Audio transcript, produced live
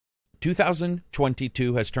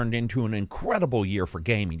2022 has turned into an incredible year for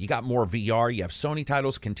gaming. You got more VR, you have Sony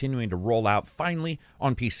titles continuing to roll out finally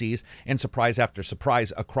on PCs, and surprise after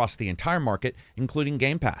surprise across the entire market, including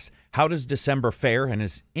Game Pass. How does December fare, and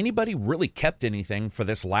has anybody really kept anything for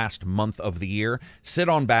this last month of the year? Sit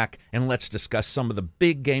on back and let's discuss some of the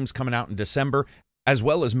big games coming out in December, as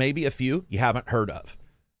well as maybe a few you haven't heard of.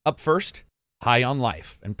 Up first, High on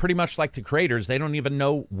Life, and pretty much like the creators, they don't even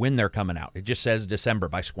know when they're coming out. It just says December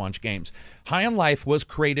by Squanch Games. High on Life was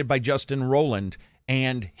created by Justin Roiland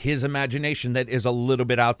and his imagination that is a little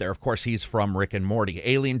bit out there. Of course, he's from Rick and Morty.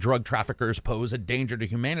 Alien drug traffickers pose a danger to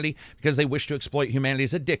humanity because they wish to exploit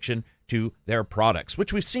humanity's addiction to their products,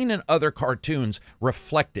 which we've seen in other cartoons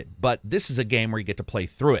reflected, but this is a game where you get to play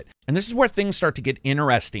through it. And this is where things start to get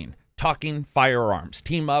interesting. Talking firearms.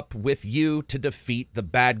 Team up with you to defeat the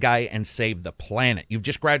bad guy and save the planet. You've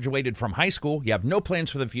just graduated from high school. You have no plans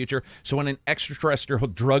for the future. So when an extraterrestrial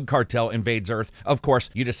drug cartel invades Earth, of course,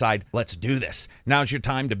 you decide, let's do this. Now's your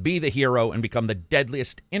time to be the hero and become the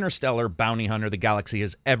deadliest interstellar bounty hunter the galaxy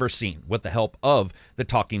has ever seen with the help of the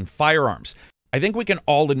talking firearms. I think we can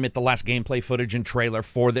all admit the last gameplay footage and trailer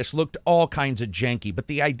for this looked all kinds of janky, but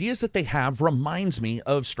the ideas that they have reminds me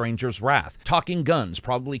of Stranger's Wrath. Talking guns,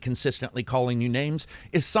 probably consistently calling you names,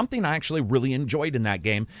 is something I actually really enjoyed in that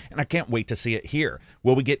game, and I can't wait to see it here.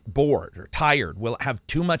 Will we get bored or tired? Will it have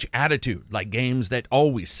too much attitude, like games that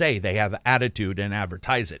always say they have attitude and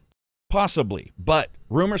advertise it? Possibly, but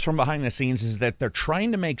rumors from behind the scenes is that they're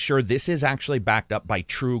trying to make sure this is actually backed up by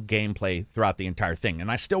true gameplay throughout the entire thing,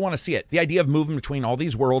 and I still want to see it. The idea of moving between all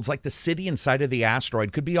these worlds, like the city inside of the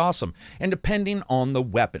asteroid, could be awesome, and depending on the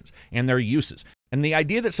weapons and their uses. And the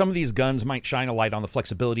idea that some of these guns might shine a light on the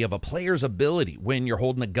flexibility of a player's ability when you're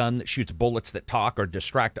holding a gun that shoots bullets that talk or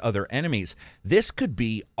distract other enemies, this could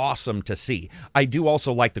be awesome to see. I do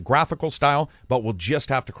also like the graphical style, but we'll just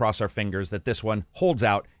have to cross our fingers that this one holds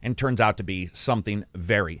out and turns out to be something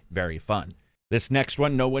very, very fun. This next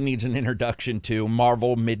one, no one needs an introduction to.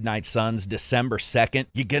 Marvel Midnight Suns, December 2nd.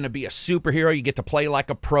 You're going to be a superhero. You get to play like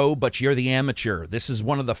a pro, but you're the amateur. This is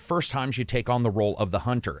one of the first times you take on the role of the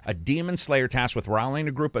hunter, a demon slayer tasked with rallying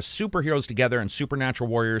a group of superheroes together and supernatural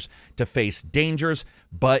warriors to face dangers,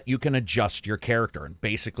 but you can adjust your character and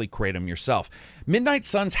basically create them yourself. Midnight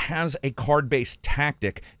Suns has a card-based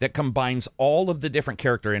tactic that combines all of the different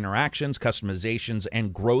character interactions, customizations,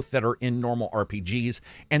 and growth that are in normal RPGs,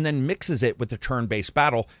 and then mixes it with the turn-based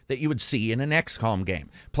battle that you would see in an XCOM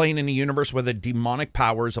game. Playing in a universe where the demonic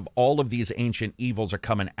powers of all of these ancient evils are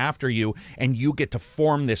coming after you, and you get to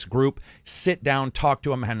form this group, sit down, talk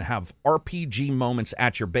to them, and have RPG moments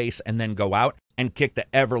at your base, and then go out and kick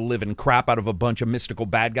the ever-living crap out of a bunch of mystical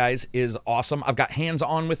bad guys is awesome. I've got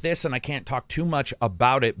hands-on with this, and I can't talk too much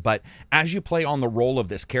about it, but as you play on the role of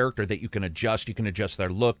this character that you can adjust their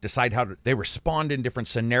look, decide how they respond in different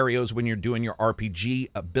scenarios when you're doing your RPG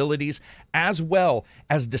abilities, as well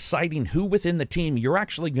as deciding who within the team you're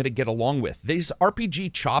actually going to get along with. These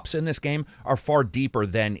RPG chops in this game are far deeper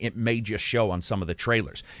than it may just show on some of the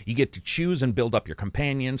trailers. You get to choose and build up your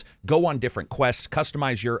companions, go on different quests,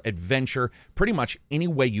 customize your adventure, pretty much any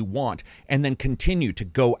way you want, and then continue to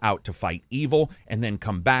go out to fight evil and then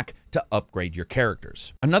come back to upgrade your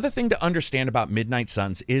characters. Another thing to understand about Midnight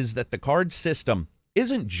Suns is that the card system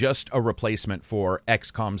isn't just a replacement for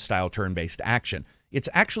XCOM style turn-based action. It's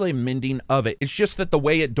actually a mending of it. It's just that the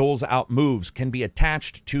way it doles out moves can be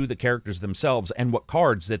attached to the characters themselves and what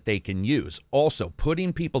cards that they can use. Also,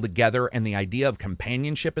 putting people together and the idea of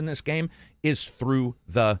companionship in this game is through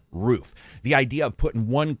the roof. The idea of putting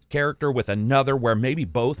one character with another where maybe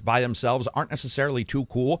both by themselves aren't necessarily too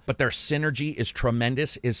cool, but their synergy is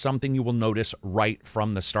tremendous is something you will notice right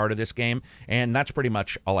from the start of this game, and that's pretty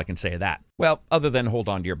much all I can say of that. Well, other than hold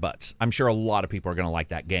on to your butts. I'm sure a lot of people are going to like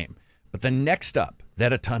that game. But the next up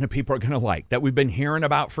that a ton of people are going to like, that we've been hearing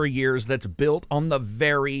about for years, that's built on the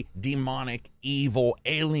very demonic, evil,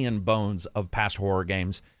 alien bones of past horror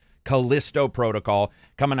games, Callisto Protocol,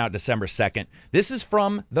 coming out December 2nd. This is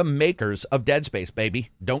from the makers of Dead Space, baby.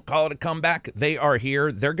 Don't call it a comeback. They are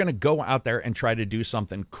here. They're going to go out there and try to do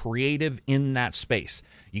something creative in that space.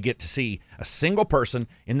 You get to see a single person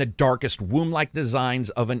in the darkest womb-like designs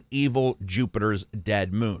of an evil Jupiter's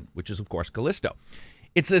dead moon, which is, of course, Callisto.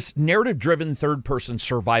 It's this narrative-driven third-person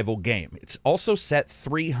survival game. It's also set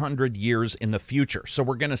 300 years in the future, so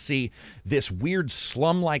we're going to see this weird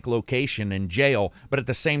slum-like location in jail, but at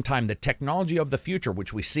the same time, the technology of the future,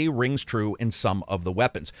 which we see rings true in some of the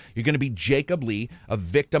weapons. You're going to be Jacob Lee, a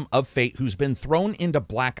victim of fate who's been thrown into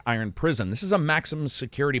Black Iron Prison. This is a maximum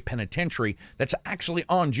security penitentiary that's actually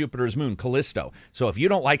on Jupiter's moon, Callisto. So if you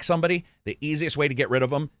don't like somebody, the easiest way to get rid of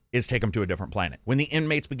them is take them to a different planet. When the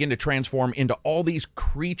inmates begin to transform into all these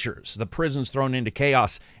creatures, the prison's thrown into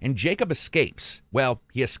chaos, and Jacob escapes. Well,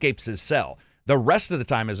 he escapes his cell. The rest of the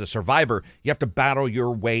time as a survivor, you have to battle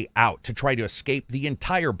your way out to try to escape the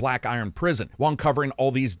entire Black Iron prison while uncovering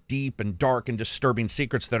all these deep and dark and disturbing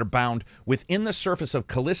secrets that are bound within the surface of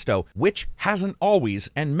Callisto, which hasn't always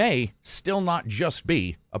and may still not just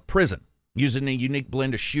be a prison. Using a unique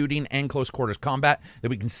blend of shooting and close quarters combat that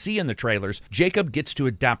we can see in the trailers, Jacob gets to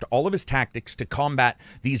adapt all of his tactics to combat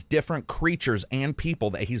these different creatures and people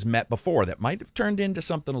that he's met before that might have turned into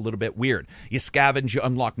something a little bit weird. You scavenge, you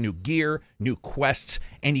unlock new gear, new quests,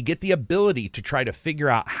 and you get the ability to try to figure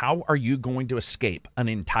out how are you going to escape an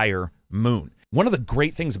entire moon. One of the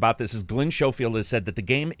great things about this is Glenn Schofield has said that the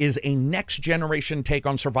game is a next-generation take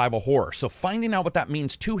on survival horror. So finding out what that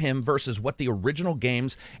means to him versus what the original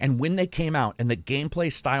games and when they came out and the gameplay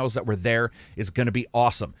styles that were there is going to be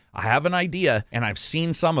awesome. I have an idea, and I've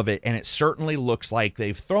seen some of it, and it certainly looks like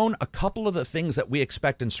they've thrown a couple of the things that we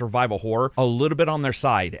expect in survival horror a little bit on their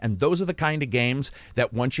side. And those are the kind of games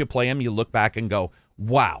that once you play them, you look back and go,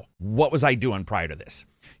 wow, what was I doing prior to this?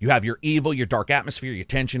 You have your evil, your dark atmosphere, your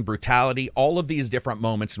tension, brutality, all of these different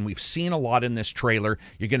moments, and we've seen a lot in this trailer.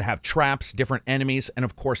 You're going to have traps, different enemies, and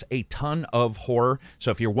of course, a ton of horror.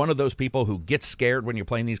 So if you're one of those people who gets scared when you're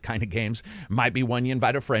playing these kind of games, might be one you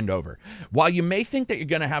invite a friend over. While you may think that you're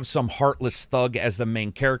going to have some heartless thug as the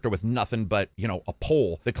main character with nothing but, a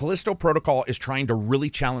pole, the Callisto Protocol is trying to really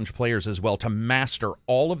challenge players as well to master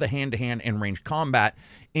all of the hand-to-hand and range combat,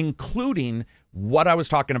 including what I was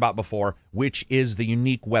talking about before, which is the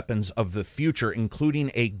unique weapons of the future, including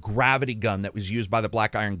a gravity gun that was used by the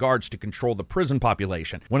Black Iron Guards to control the prison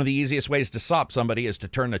population. One of the easiest ways to stop somebody is to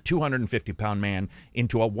turn a 250-pound man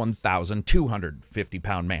into a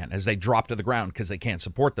 1,250-pound man as they drop to the ground because they can't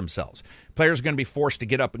support themselves. Players are going to be forced to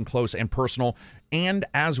get up and close and personal, and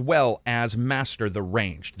as well as master the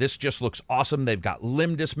ranged. This just looks awesome. They've got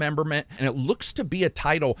limb dismemberment, and it looks to be a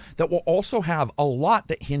title that will also have a lot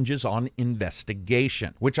that hinges on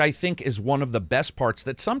investigation, which I think is one of the best parts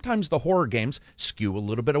that sometimes the horror games skew a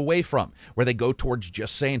little bit away from, where they go towards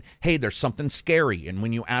just saying, hey, there's something scary, and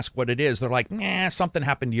when you ask what it is, they're like, nah, something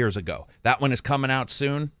happened years ago. That one is coming out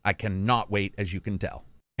soon. I cannot wait, as you can tell.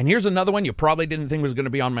 And here's another one you probably didn't think was going to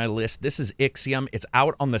be on my list. This is Ixiom. It's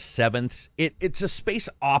out on the 7th. It's a space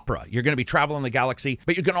opera. You're going to be traveling the galaxy,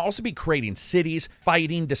 but you're going to also be creating cities,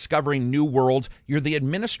 fighting, discovering new worlds. You're the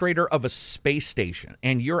administrator of a space station,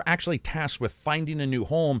 and you're actually tasked with finding a new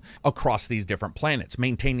home across these different planets,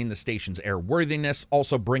 maintaining the station's airworthiness,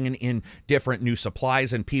 also bringing in different new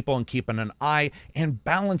supplies and people and keeping an eye and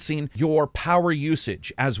balancing your power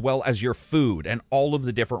usage as well as your food and all of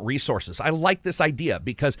the different resources. I like this idea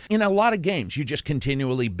because in a lot of games, you just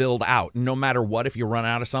continually build out. No matter what, if you run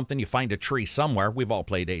out of something, you find a tree somewhere. We've all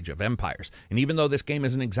played Age of Empires. And even though this game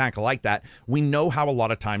isn't exactly like that, we know how a lot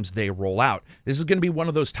of times they roll out. This is going to be one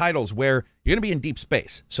of those titles where you're going to be in deep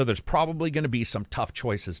space, so there's probably going to be some tough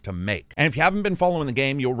choices to make. And if you haven't been following the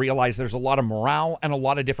game, you'll realize there's a lot of morale and a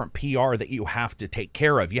lot of different PR that you have to take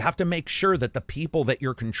care of. You have to make sure that the people that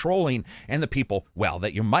you're controlling and the people, well,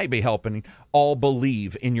 that you might be helping all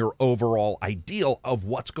believe in your overall ideal of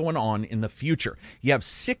what's going on in the future. You have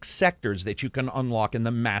 6 sectors that you can unlock in the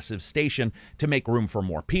massive station to make room for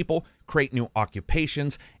more people, create new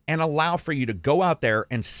occupations, and allow for you to go out there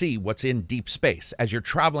and see what's in deep space as you're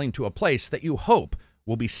traveling to a place that you hope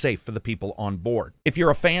will be safe for the people on board. If you're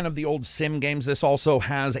a fan of the old sim games, this also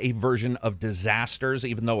has a version of disasters,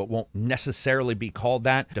 even though it won't necessarily be called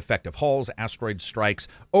that. Defective hulls, asteroid strikes,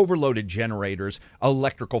 overloaded generators,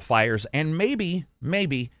 electrical fires, and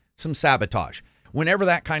maybe some sabotage. Whenever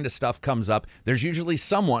that kind of stuff comes up, there's usually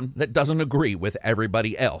someone that doesn't agree with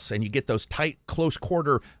everybody else, and you get those tight,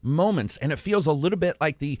 close-quarter moments, and it feels a little bit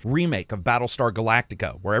like the remake of Battlestar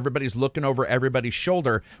Galactica, where everybody's looking over everybody's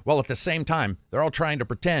shoulder, while at the same time, they're all trying to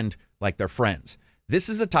pretend like they're friends. This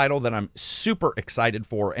is a title that I'm super excited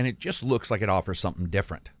for, and it just looks like it offers something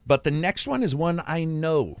different. But the next one is one I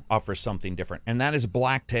know offers something different, and that is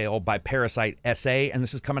Blacktail by Parasite SA, and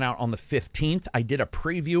this is coming out on the 15th. I did a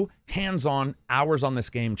preview, hands-on, hours on this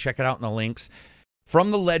game. Check it out in the links.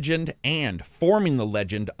 From the legend and forming the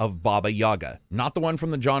legend of Baba Yaga. Not the one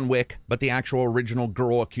from the John Wick, but the actual original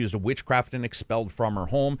girl accused of witchcraft and expelled from her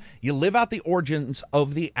home. You live out the origins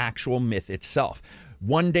of the actual myth itself.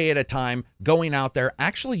 One day at a time, going out there,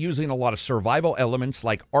 actually using a lot of survival elements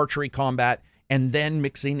like archery combat, and then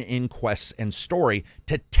mixing in quests and story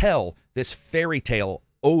to tell this fairy tale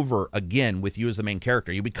over again with you as the main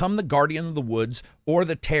character. You become the guardian of the woods or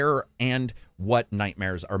the terror and what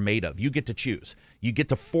nightmares are made of. You get to choose. You get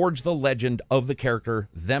to forge the legend of the character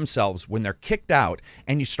themselves when they're kicked out,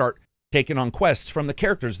 and you start taking on quests from the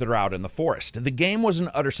characters that are out in the forest. The game was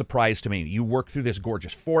an utter surprise to me. You work through this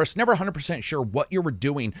gorgeous forest, never 100% sure what you were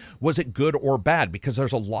doing. Was it good or bad? Because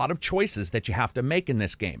there's a lot of choices that you have to make in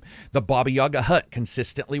this game. The Baba Yaga hut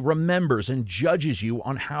consistently remembers and judges you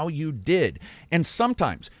on how you did. And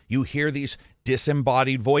sometimes you hear these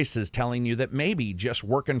disembodied voices telling you that maybe just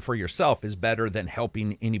working for yourself is better than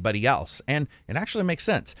helping anybody else. And it actually makes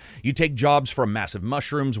sense. You take jobs from massive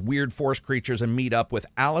mushrooms, weird forest creatures, and meet up with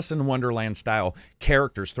Alice in Wonderland style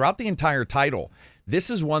characters throughout the entire title.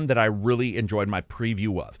 This is one that I really enjoyed my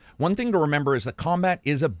preview of. One thing to remember is that combat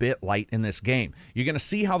is a bit light in this game. You're going to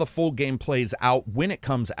see how the full game plays out when it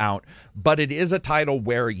comes out, but it is a title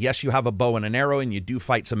where, yes, you have a bow and an arrow, and you do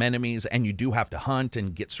fight some enemies, and you do have to hunt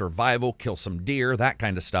and get survival, kill some deer, that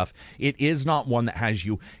kind of stuff. It is not one that has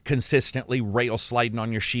you consistently rail sliding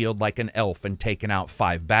on your shield like an elf and taking out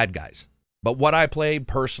 5 bad guys. But what I played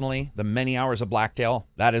personally, the many hours of Blacktail,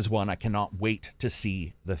 that is one I cannot wait to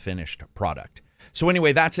see the finished product. So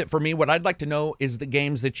anyway, that's it for me. What I'd like to know is the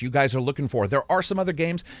games that you guys are looking for. There are some other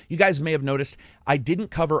games. You guys may have noticed I didn't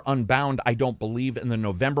cover Unbound, I don't believe, in the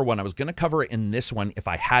November one. I was going to cover it in this one if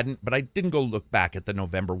I hadn't, but I didn't go look back at the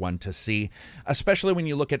November one to see, especially when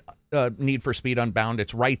you look at Need for Speed Unbound.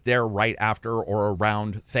 It's right there, right after or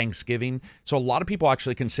around Thanksgiving. So a lot of people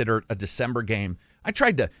actually consider it a December game. I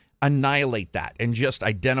tried to annihilate that and just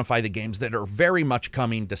identify the games that are very much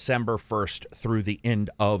coming December 1st through the end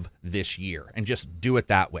of this year, and just do it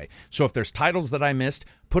that way. So if there's titles that I missed,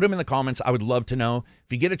 put them in the comments. I would love to know.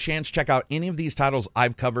 If you get a chance, check out any of these titles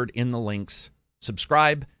I've covered in the links.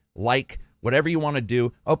 Subscribe, like, whatever you want to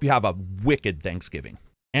do. I hope you have a wicked Thanksgiving.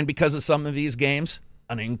 And because of some of these games,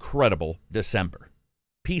 an incredible December.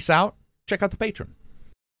 Peace out. Check out the Patreon.